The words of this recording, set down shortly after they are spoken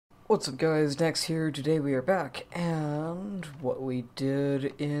What's up guys, Next here. Today we are back, and what we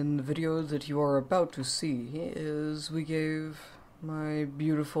did in the video that you are about to see is we gave my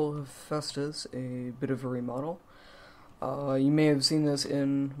beautiful Hephaestus a bit of a remodel. You may have seen this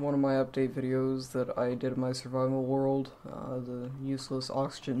in one of my update videos that I did in my survival world, the useless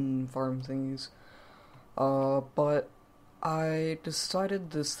oxygen farm thingies. But I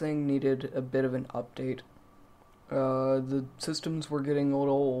decided this thing needed a bit of an update. The systems were getting a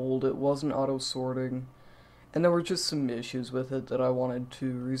little old, it wasn't auto-sorting, and there were just some issues with it that I wanted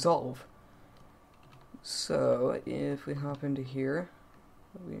to resolve. So, if we hop into here,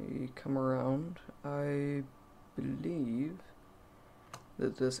 we come around, I believe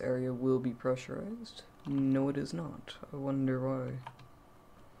that this area will be pressurized. No, it is not. I wonder why.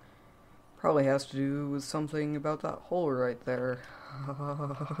 Probably has to do with something about that hole right there.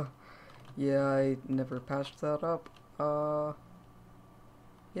 Yeah, I never patched that up.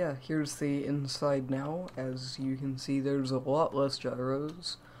 Yeah, here's the inside now. As you can see, there's a lot less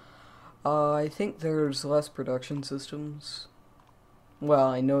gyros. I think there's less production systems. Well,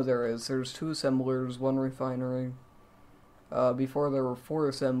 I know there is. There's 2 assemblers, 1 refinery. Before there were 4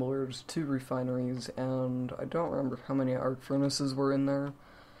 assemblers, 2 refineries, and I don't remember how many arc furnaces were in there.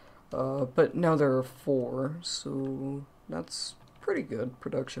 But now there are 4, so that's pretty good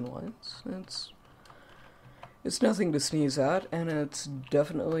production-wise. It's nothing to sneeze at, and it's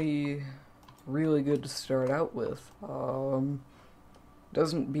definitely really good to start out with.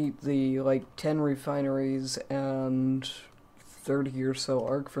 Doesn't beat the, 10 refineries and 30 or so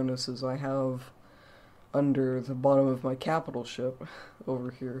arc furnaces I have under the bottom of my capital ship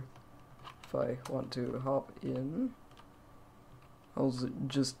over here. If I want to hop in, I'll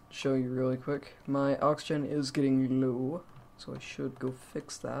just show you really quick. My oxygen is getting low, so I should go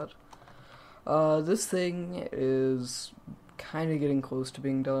fix that. This thing is kind of getting close to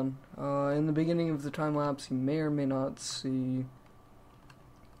being done. In the beginning of the time lapse, you may or may not see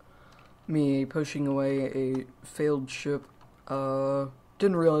me pushing away a failed ship.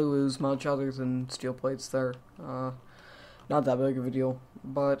 Didn't really lose much other than steel plates there. Not that big of a deal,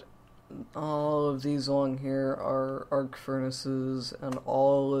 but all of these along here are arc furnaces, and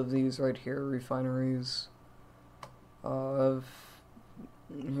all of these right here are refineries.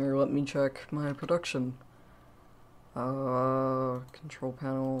 Here, let me check my production. Control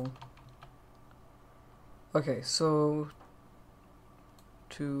panel. Okay, so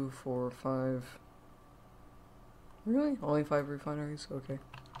 2, 4, 5. Really? Only 5 refineries? Okay.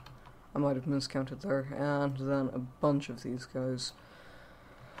 I might have miscounted there. And then a bunch of these guys.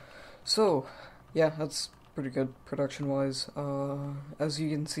 So, yeah, that's pretty good production-wise. As you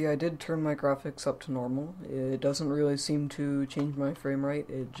can see, I did turn my graphics up to normal. It doesn't really seem to change my frame rate,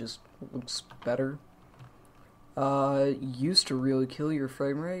 it just looks better. Used to really kill your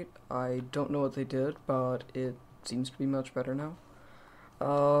frame rate. I don't know what they did, but it seems to be much better now.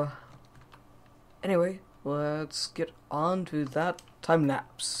 Anyway, let's get on to that time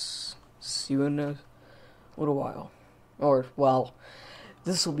lapse. See you in a little while. Or, well,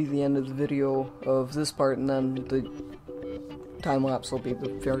 this will be the end of the video of this part, and then the time lapse will be the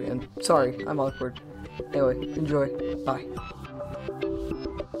very end. Sorry, I'm awkward. Anyway, enjoy. Bye.